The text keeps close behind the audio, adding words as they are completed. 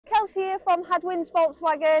Kelsey here from Hadwins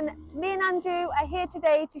Volkswagen. Me and Andrew are here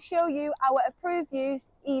today to show you our approved used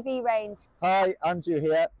EV range. Hi, Andrew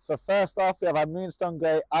here. So first off, we have our Moonstone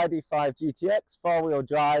Grey ID5 GTX 4-wheel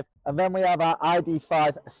drive, and then we have our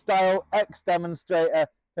ID5 Style X Demonstrator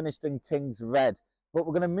finished in King's Red. But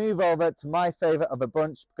we're going to move over to my favourite of a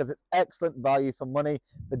bunch because it's excellent value for money,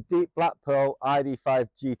 the Deep Black Pearl ID5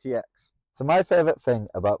 GTX. So my favourite thing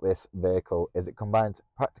about this vehicle is it combines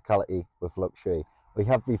practicality with luxury. We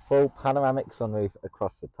have the full panoramic sunroof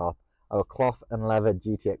across the top, our cloth and leather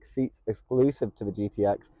GTX seats exclusive to the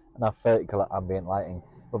GTX, and our 30 colour ambient lighting.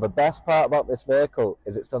 But the best part about this vehicle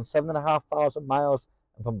is it's done 7,500 miles,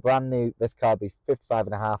 and from brand new this car will be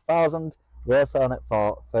 55,500. We're selling it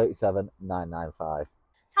for 37,995.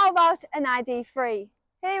 How about an ID3?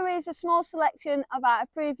 Here is a small selection of our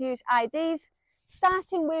approved used IDs,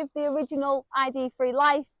 starting with the original ID3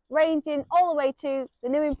 Life, ranging all the way to the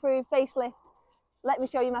new improved facelift. Let me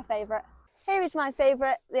show you my favourite. Here is my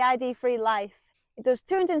favourite, the ID3 Life. It does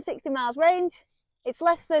 260 miles range, it's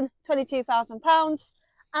less than £22,000,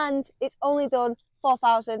 and it's only done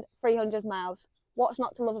 4,300 miles. What's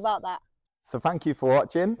not to love about that? So thank you for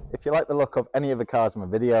watching. If you like the look of any of the cars in the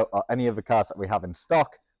video or any of the cars that we have in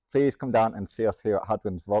stock, please come down and see us here at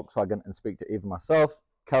Hadwins Volkswagen and speak to either myself,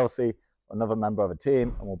 Kelsey, or another member of the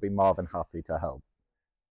team, and we'll be more than happy to help.